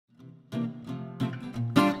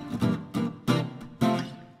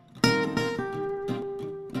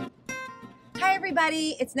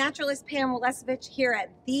everybody, it's naturalist Pam Walesevich here at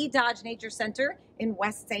the Dodge Nature Center in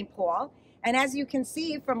West St. Paul. And as you can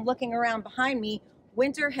see from looking around behind me,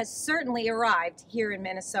 winter has certainly arrived here in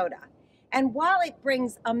Minnesota. And while it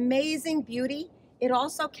brings amazing beauty, it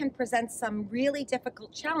also can present some really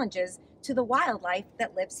difficult challenges to the wildlife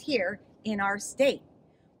that lives here in our state.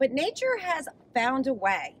 But nature has found a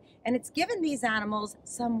way, and it's given these animals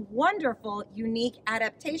some wonderful, unique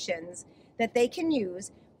adaptations that they can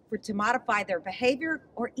use to modify their behavior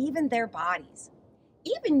or even their bodies.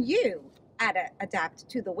 Even you adapt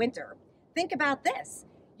to the winter. Think about this.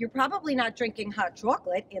 You're probably not drinking hot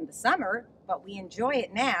chocolate in the summer, but we enjoy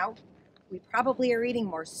it now. We probably are eating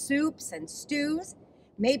more soups and stews.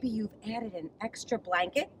 Maybe you've added an extra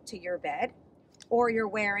blanket to your bed, or you're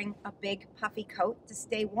wearing a big puffy coat to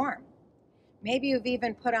stay warm. Maybe you've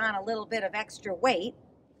even put on a little bit of extra weight.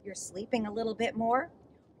 You're sleeping a little bit more,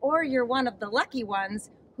 or you're one of the lucky ones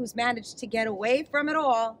who's managed to get away from it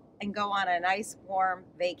all and go on a nice warm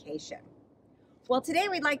vacation. Well, today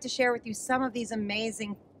we'd like to share with you some of these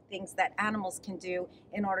amazing things that animals can do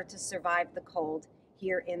in order to survive the cold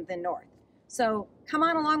here in the north. So come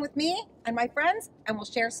on along with me and my friends, and we'll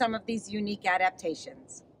share some of these unique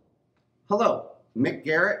adaptations. Hello, Mick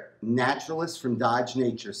Garrett, naturalist from Dodge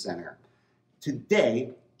Nature Center.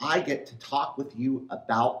 Today, I get to talk with you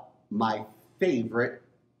about my favorite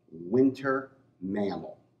winter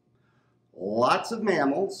mammal. Lots of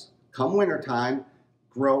mammals, come wintertime,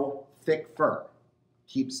 grow thick fur,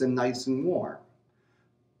 keeps them nice and warm.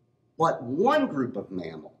 But one group of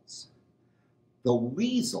mammals, the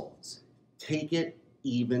weasels, take it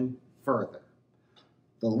even further.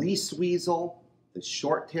 The least weasel, the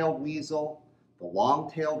short-tailed weasel, the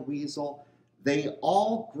long-tailed weasel, they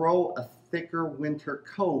all grow a thicker winter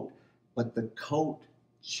coat, but the coat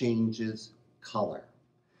changes color.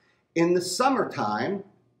 In the summertime,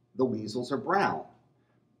 the weasels are brown.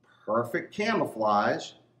 Perfect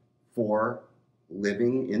camouflage for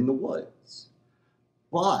living in the woods.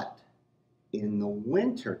 But in the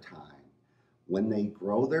wintertime, when they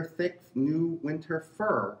grow their thick new winter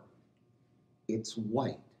fur, it's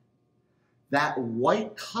white. That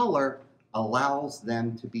white color allows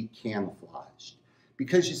them to be camouflaged.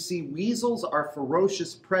 Because you see, weasels are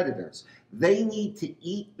ferocious predators. They need to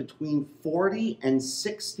eat between 40 and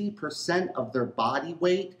 60% of their body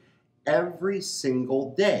weight every single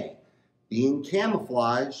day. Being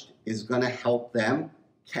camouflaged is going to help them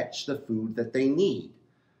catch the food that they need.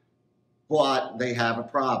 But they have a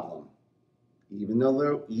problem. Even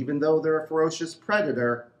though they're a ferocious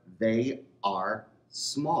predator, they are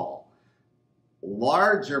small.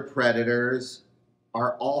 Larger predators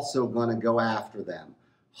are also going to go after them.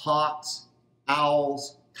 Hawks,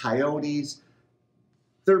 owls, coyotes,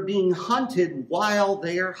 they're being hunted while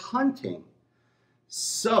they are hunting.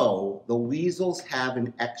 So the weasels have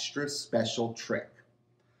an extra special trick.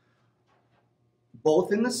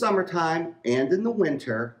 Both in the summertime and in the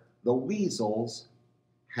winter, the weasels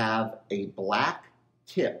have a black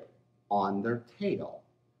tip on their tail.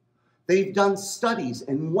 They've done studies,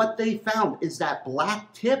 and what they found is that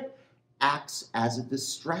black tip acts as a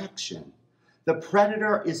distraction. The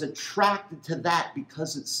predator is attracted to that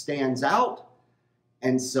because it stands out,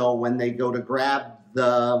 and so when they go to grab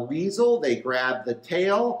the weasel, they grab the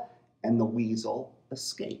tail, and the weasel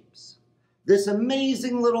escapes. This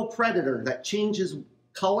amazing little predator that changes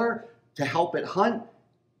color to help it hunt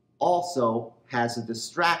also has a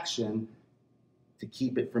distraction to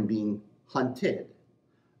keep it from being hunted.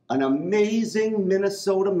 An amazing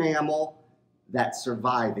Minnesota mammal that's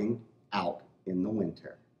surviving out in the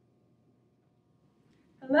winter.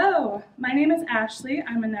 Hello, my name is Ashley.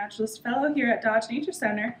 I'm a naturalist fellow here at Dodge Nature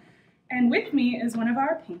Center, and with me is one of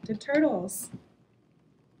our painted turtles.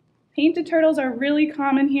 Painted turtles are really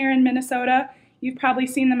common here in Minnesota. You've probably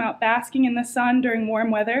seen them out basking in the sun during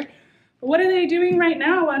warm weather. But what are they doing right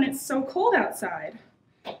now when it's so cold outside?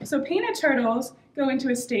 So painted turtles go into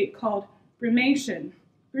a state called brumation.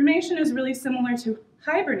 Brumation is really similar to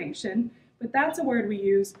hibernation, but that's a word we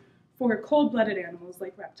use for cold-blooded animals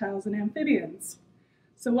like reptiles and amphibians.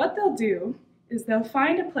 So what they'll do is they'll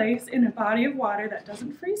find a place in a body of water that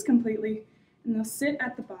doesn't freeze completely, and they'll sit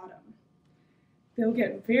at the bottom. They'll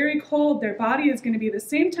get very cold. Their body is going to be the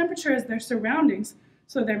same temperature as their surroundings,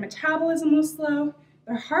 so their metabolism will slow,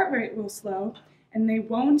 their heart rate will slow, and they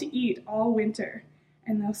won't eat all winter.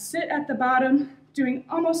 And they'll sit at the bottom doing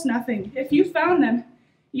almost nothing. If you found them,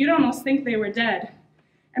 you'd almost think they were dead.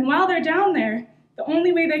 And while they're down there, the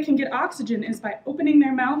only way they can get oxygen is by opening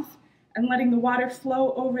their mouth and letting the water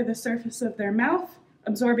flow over the surface of their mouth,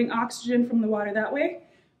 absorbing oxygen from the water that way.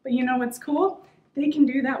 But you know what's cool? they can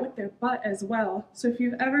do that with their butt as well. So if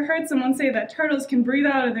you've ever heard someone say that turtles can breathe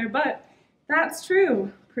out of their butt, that's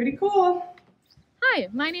true. Pretty cool. Hi,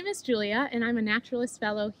 my name is Julia, and I'm a naturalist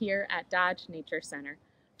fellow here at Dodge Nature Center.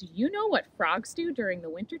 Do you know what frogs do during the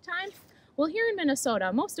wintertime? Well, here in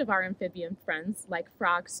Minnesota, most of our amphibian friends, like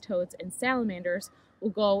frogs, toads, and salamanders, will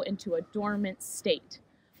go into a dormant state.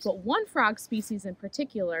 But one frog species in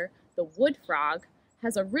particular, the wood frog,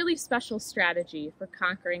 has a really special strategy for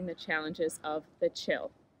conquering the challenges of the chill.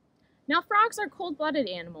 Now, frogs are cold-blooded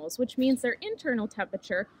animals, which means their internal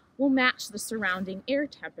temperature will match the surrounding air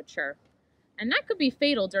temperature. And that could be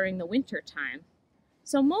fatal during the winter time.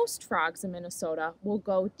 So most frogs in Minnesota will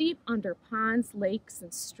go deep under ponds, lakes,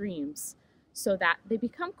 and streams so that they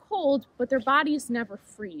become cold, but their bodies never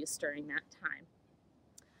freeze during that time.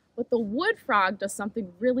 But the wood frog does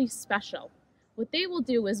something really special. What they will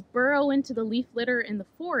do is burrow into the leaf litter in the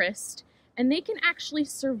forest, and they can actually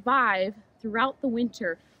survive throughout the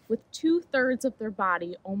winter with 2/3 of their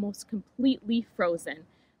body almost completely frozen.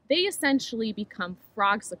 They essentially become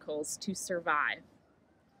frogsicles to survive.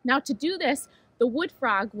 Now, to do this, the wood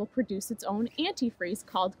frog will produce its own antifreeze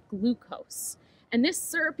called glucose. And this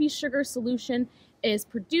syrupy sugar solution is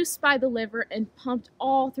produced by the liver and pumped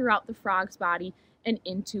all throughout the frog's body and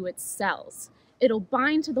into its cells. It'll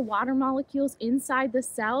bind to the water molecules inside the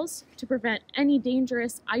cells to prevent any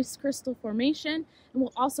dangerous ice crystal formation and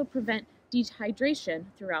will also prevent dehydration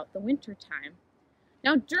throughout the winter time.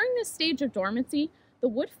 Now, during this stage of dormancy, the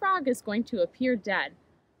wood frog is going to appear dead.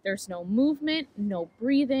 There's no movement, no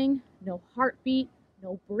breathing, no heartbeat,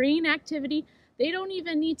 no brain activity. They don't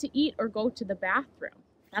even need to eat or go to the bathroom.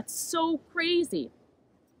 That's so crazy.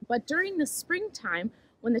 But during the springtime,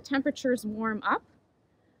 when the temperatures warm up,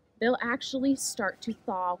 they'll actually start to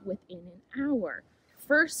thaw within an hour.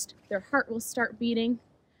 First, their heart will start beating,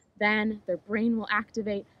 then their brain will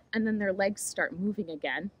activate, and then their legs start moving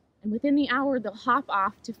again. And within the hour, they'll hop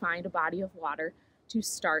off to find a body of water to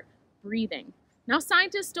start breathing. Now,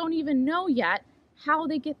 scientists don't even know yet how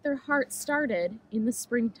they get their heart started in the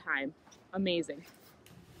springtime. Amazing.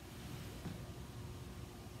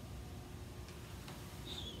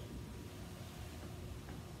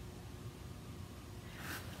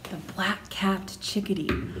 The black-capped chickadee.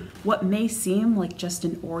 What may seem like just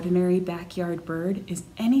an ordinary backyard bird is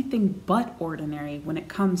anything but ordinary when it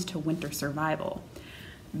comes to winter survival.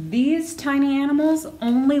 These tiny animals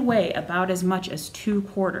only weigh about as much as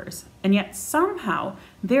 2/4, and yet somehow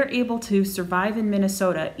they're able to survive in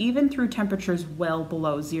Minnesota even through temperatures well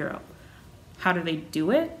below zero. How do they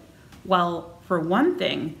do it? Well, for one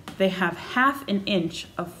thing, they have 1/2 inch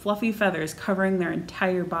of fluffy feathers covering their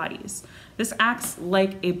entire bodies. This acts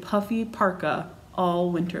like a puffy parka all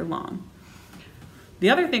winter long. The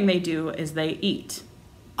other thing they do is they eat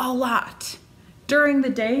a lot. During the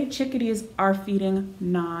day, chickadees are feeding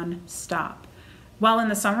non-stop. While in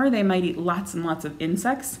the summer, they might eat lots and lots of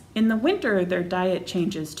insects, in the winter, their diet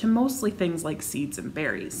changes to mostly things like seeds and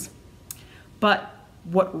berries. But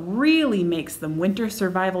what really makes them winter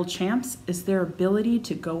survival champs is their ability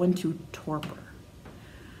to go into torpor.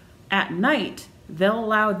 At night, they'll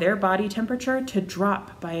allow their body temperature to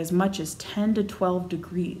drop by as much as 10 to 12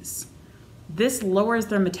 degrees. This lowers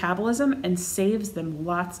their metabolism and saves them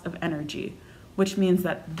lots of energy, which means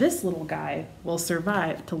that this little guy will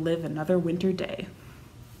survive to live another winter day.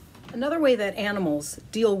 Another way that animals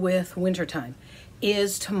deal with wintertime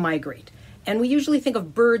is to migrate. And we usually think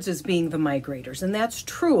of birds as being the migrators, and that's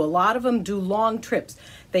true. A lot of them do long trips.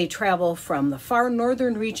 They travel from the far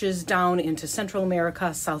northern reaches down into Central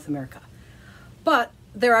America, South America. But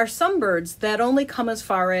there are some birds that only come as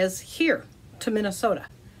far as here to Minnesota.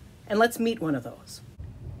 And let's meet one of those.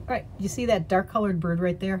 All right, you see that dark-colored bird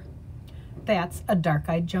right there? That's a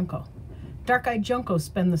dark-eyed junco. Dark-eyed juncos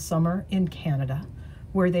spend the summer in Canada,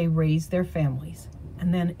 where they raise their families.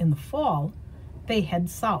 And then in the fall, they head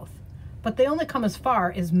south. But they only come as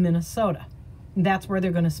far as Minnesota. That's where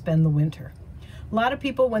they're going to spend the winter. A lot of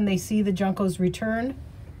people, when they see the juncos return,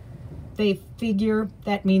 they figure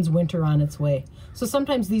that means winter on its way. So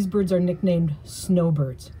sometimes these birds are nicknamed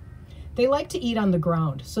snowbirds. They like to eat on the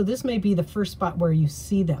ground, so this may be the first spot where you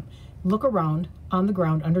see them. Look around on the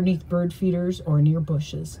ground underneath bird feeders or near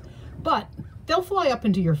bushes. But they'll fly up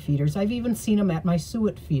into your feeders. I've even seen them at my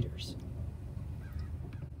suet feeders.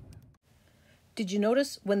 Did you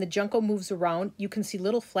notice when the junco moves around, you can see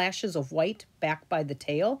little flashes of white back by the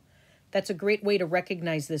tail? That's a great way to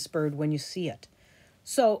recognize this bird when you see it.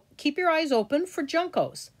 So keep your eyes open for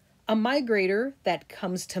juncos, a migrator that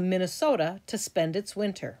comes to Minnesota to spend its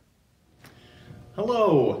winter.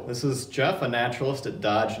 Hello, this is Jeff, a naturalist at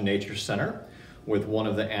Dodge Nature Center, with one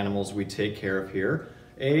of the animals we take care of here,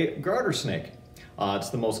 a garter snake.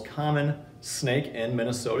 It's the most common snake in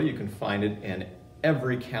Minnesota. You can find it in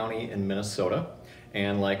every county in Minnesota.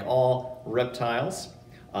 And like all reptiles,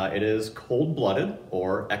 it is cold-blooded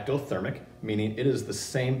or ectothermic, meaning it is the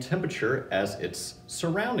same temperature as its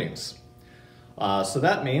surroundings. So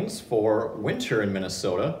that means for winter in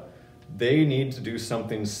Minnesota, they need to do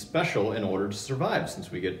something special in order to survive,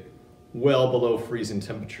 since we get well below freezing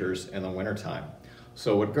temperatures in the wintertime.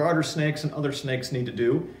 So what garter snakes and other snakes need to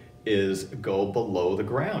do is go below the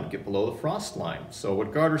ground, get below the frost line. So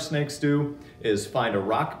what garter snakes do is find a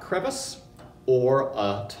rock crevice or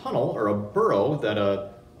a tunnel or a burrow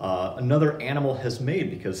that another animal has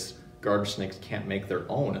made, because garter snakes can't make their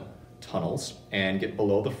own tunnels, and get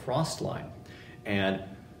below the frost line. And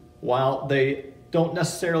while they don't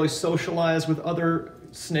necessarily socialize with other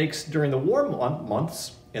snakes during the warm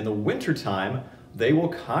months, in the wintertime, they will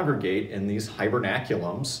congregate in these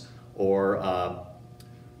hibernaculums or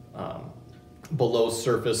below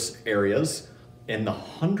surface areas in the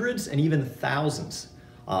hundreds and even thousands.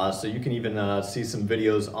 So you can even see some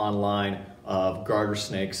videos online of garter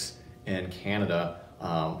snakes in Canada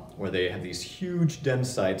where they have these huge den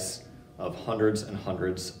sites of hundreds and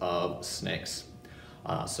hundreds of snakes.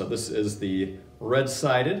 So this is the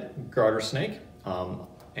red-sided garter snake,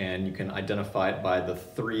 and you can identify it by the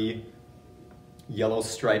 3 yellow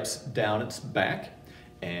stripes down its back.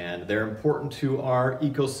 And they're important to our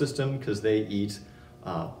ecosystem because they eat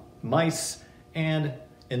mice and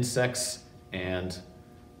insects and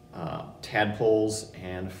tadpoles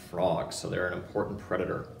and frogs. So they're an important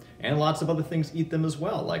predator. And lots of other things eat them as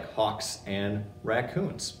well, like hawks and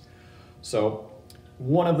raccoons. So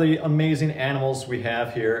one of the amazing animals we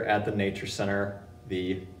have here at the Nature Center,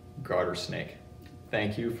 the garter snake.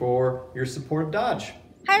 Thank you for your support of Dodge.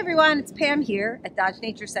 Hi everyone, it's Pam here at Dodge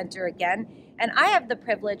Nature Center again, and I have the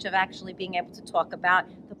privilege of actually being able to talk about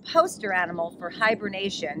the poster animal for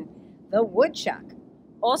hibernation, the woodchuck,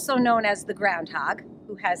 also known as the groundhog,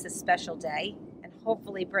 who has a special day and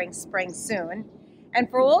hopefully brings spring soon. And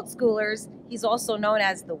for old schoolers, he's also known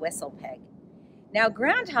as the whistle pig. Now,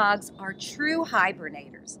 groundhogs are true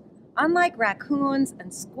hibernators. Unlike raccoons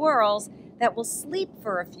and squirrels that will sleep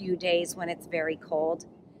for a few days when it's very cold,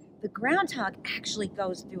 the groundhog actually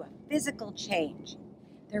goes through a physical change.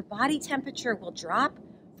 Their body temperature will drop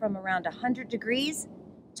from around 100 degrees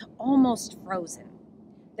to almost frozen.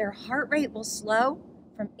 Their heart rate will slow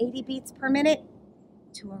from 80 beats per minute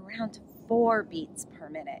to around 4 beats per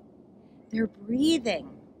minute. Their breathing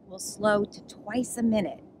will slow to twice a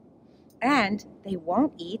minute. And they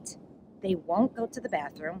won't eat, they won't go to the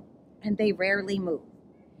bathroom, and they rarely move.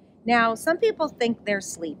 Now, some people think they're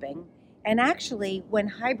sleeping, and actually, when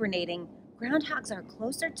hibernating, groundhogs are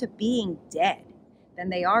closer to being dead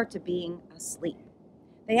than they are to being asleep.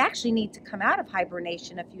 They actually need to come out of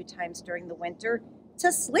hibernation a few times during the winter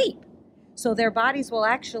to sleep. So their bodies will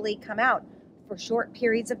actually come out for short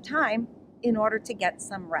periods of time in order to get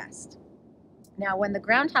some rest. Now, when the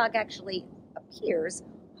groundhog actually appears,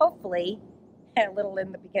 hopefully a little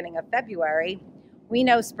in the beginning of February, we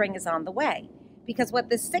know spring is on the way, because what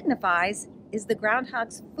this signifies is the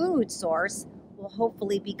groundhog's food source will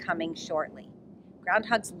hopefully be coming shortly.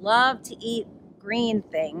 Groundhogs love to eat green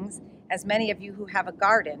things, as many of you who have a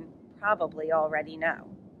garden probably already know.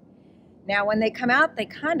 Now, when they come out, they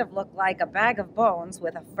kind of look like a bag of bones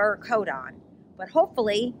with a fur coat on, but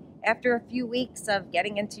hopefully after a few weeks of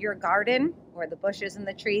getting into your garden or the bushes and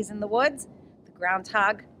the trees in the woods, the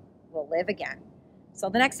groundhog will live again. So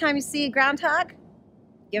the next time you see a groundhog,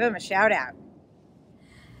 give him a shout out.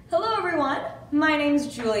 Hello everyone, my name's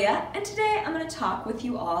Julia, and today I'm going to talk with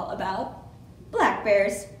you all about black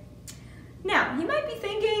bears. Now, you might be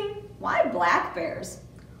thinking, why black bears?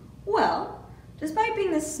 Well, despite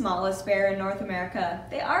being the smallest bear in North America,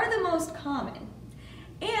 they are the most common.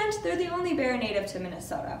 And they're the only bear native to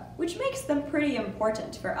Minnesota, which makes them pretty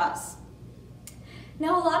important for us.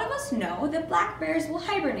 Now, a lot of us know that black bears will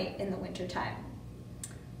hibernate in the wintertime.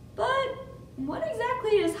 But what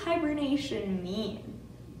exactly does hibernation mean?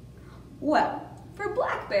 Well, for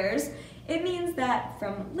black bears, it means that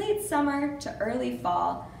from late summer to early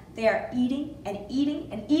fall, they are eating and eating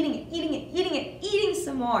and eating and eating and eating and eating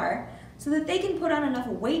some more so that they can put on enough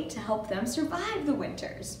weight to help them survive the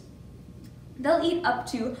winters. They'll eat up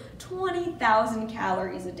to 20,000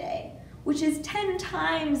 calories a day, which is 10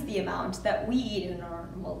 times the amount that we eat in a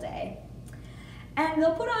normal day. And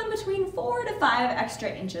they'll put on between 4 to 5 extra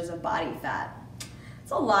inches of body fat.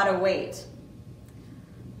 It's a lot of weight.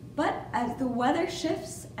 But as the weather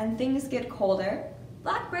shifts and things get colder,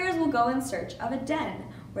 black bears will go in search of a den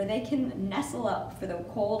where they can nestle up for the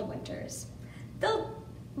cold winters. They'll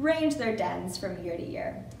range their dens from year to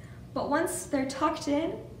year, But once they're tucked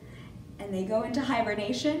in and they go into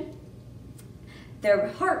hibernation, their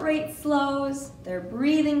heart rate slows, their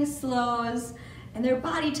breathing slows, and their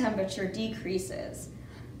body temperature decreases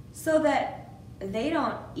so that they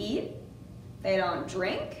don't eat, they don't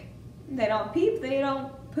drink, they don't peep, they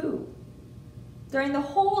don't poo during the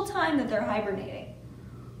whole time that they're hibernating,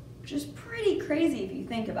 which is pretty crazy if you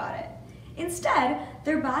think about it. Instead,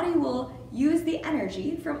 their body will use the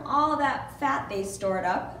energy from all that fat they stored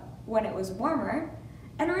up when it was warmer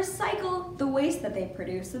and recycle the waste that they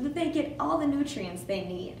produce so that they get all the nutrients they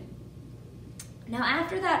need. Now,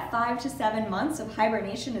 after that 5 to 7 months of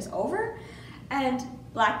hibernation is over and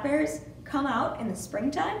black bears come out in the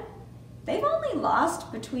springtime, they've only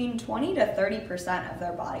lost between 20 to 30% of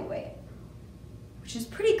their body weight, which is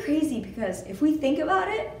pretty crazy because if we think about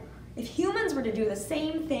it, if humans were to do the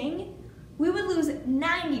same thing, we would lose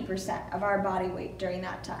 90% of our body weight during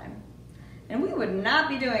that time. And we would not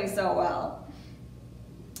be doing so well.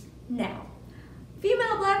 Now,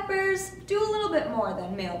 female black bears do a little bit more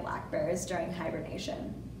than male black bears during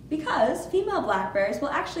hibernation because female black bears will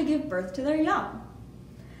actually give birth to their young.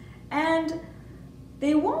 And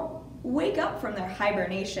they won't wake up from their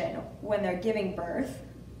hibernation when they're giving birth.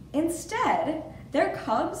 Instead, their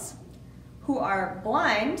cubs, who are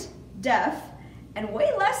blind, deaf, and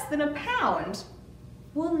weigh less than a pound,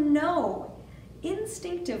 will know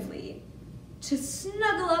instinctively to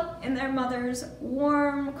snuggle up in their mother's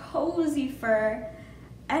warm, cozy fur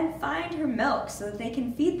and find her milk so that they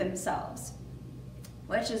can feed themselves,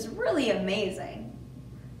 which is really amazing.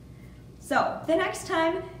 So, the next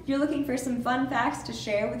time you're looking for some fun facts to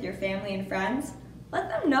share with your family and friends, let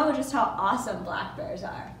them know just how awesome black bears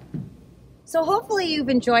are. So hopefully you've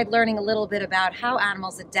enjoyed learning a little bit about how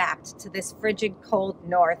animals adapt to this frigid, cold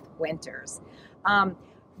north winters.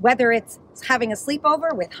 Whether it's having a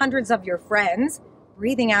sleepover with hundreds of your friends,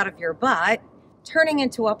 breathing out of your butt, turning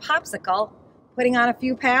into a popsicle, putting on a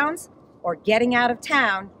few pounds, or getting out of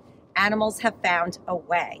town, animals have found a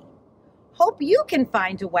way. Hope you can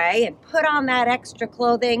find a way and put on that extra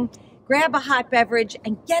clothing, grab a hot beverage,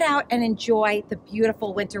 and get out and enjoy the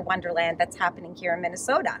beautiful winter wonderland that's happening here in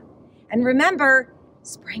Minnesota. And remember,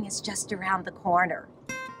 spring is just around the corner.